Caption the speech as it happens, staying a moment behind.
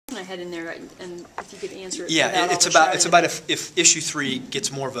I had in there, and if you could answer it. Yeah, it's about if issue 3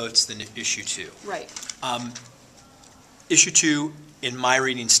 gets more votes than issue 2. Right. Issue 2, in my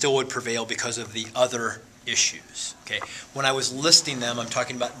reading, still would prevail because of the other issues. Okay. When I was listing them, I'm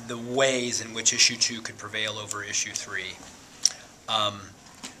talking about the ways in which issue 2 could prevail over issue 3.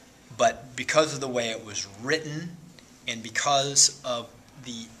 But because of the way it was written, and because of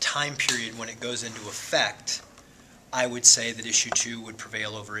the time period when it goes into effect, I would say that issue 2 would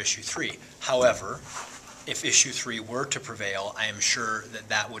prevail over issue 3. However, if issue 3 were to prevail, I am sure that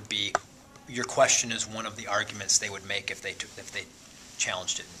that would be, your question is one of the arguments they would make if they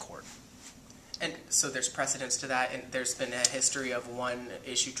challenged it in court. And so there's precedence to that, and there's been a history of one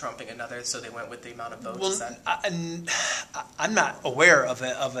issue trumping another, so they went with the amount of votes. Well, I'm not aware of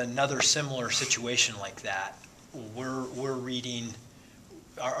another similar situation like that. We're reading,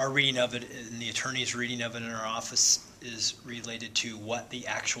 our reading of it, and the attorney's reading of it in our office is related to what the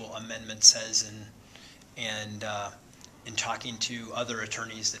actual amendment says, and in talking to other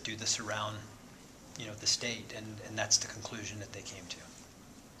attorneys that do this around, the state, and that's the conclusion that they came to.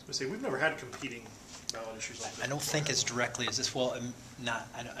 So we've never had competing ballot issues like this. I don't think as directly as this. Well,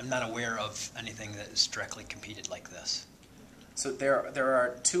 I'm not aware of anything that is directly competed like this. So there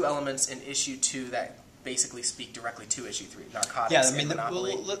are two elements in issue 2 that basically speak directly to issue 3: narcotics. Yeah, I mean, and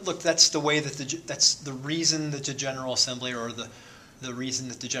monopoly. look, that's the way that that's the reason that the General Assembly, or the reason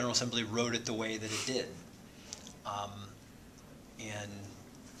that the General Assembly wrote it the way that it did, and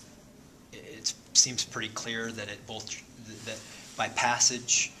it seems pretty clear that that by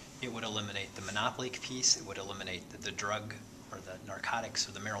passage, it would eliminate the monopoly piece, it would eliminate the drug or the narcotics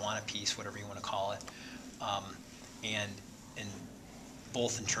or the marijuana piece, whatever you want to call it, and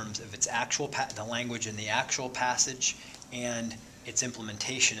both in terms of its actual the language in the actual passage and its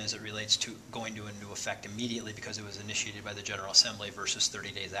implementation as it relates to going into effect immediately because it was initiated by the General Assembly versus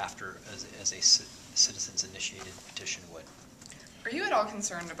 30 days after as a citizen's initiated petition would. Are you at all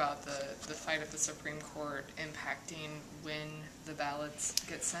concerned about the fight at the Supreme Court impacting when the ballots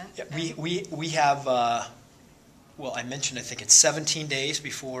get sent? Yeah, we have, well, I mentioned, I think it's 17 days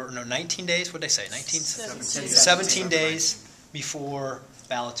before, no, 19 days, what did I say, 19? 17 days before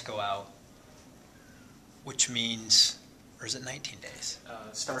ballots go out, which means, or is it 19 days?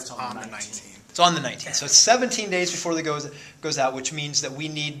 Starts on the 19th. It's on the 19th. So it's 17 days before it goes out, which means that we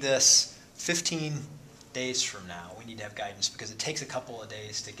need this 15 days from now. We need to have guidance because it takes a couple of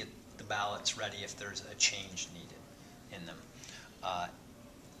days to get the ballots ready if there's a change needed in them.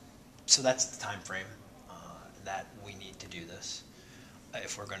 So that's the time frame that we need to do this.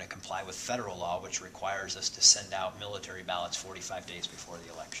 If we're going to comply with federal law, which requires us to send out military ballots 45 days before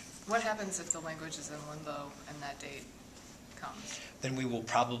the election. What happens if the language is in limbo and that date comes? Then we will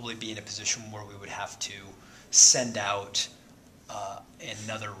probably be in a position where we would have to send out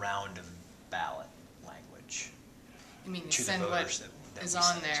another round of ballot language. You mean to send the what voters that is we on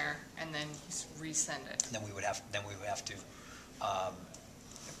sent. there and then resend it? Then we would have to. I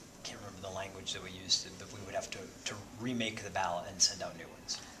can't remember the language that we used, but we would have to remake the ballot and send out new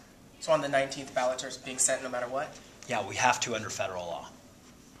ones. So on the 19th, ballots are being sent no matter what? Yeah, we have to under federal law.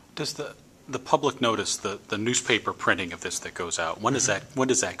 Does the public notice the newspaper printing of this that goes out? When does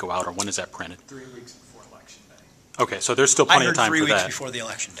that go out, or when is that printed? 3 weeks before election day. Okay, so there's still plenty of time for that. 3 weeks before the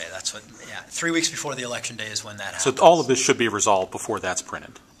election day. That's what. Yeah, 3 weeks before the election day is when that happens. So all of this should be resolved before that's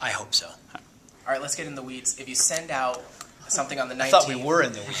printed. I hope so. All right, let's get in the weeds. If you send out something on the 19th. I thought we were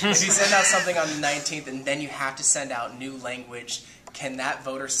in the weeds. If you send out something on the 19th and then you have to send out new language, can that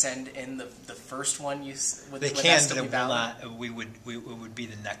voter send in the first one? They can, but it will not. It would be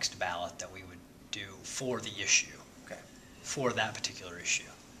the next ballot that we would do for the issue. Okay. For that particular issue.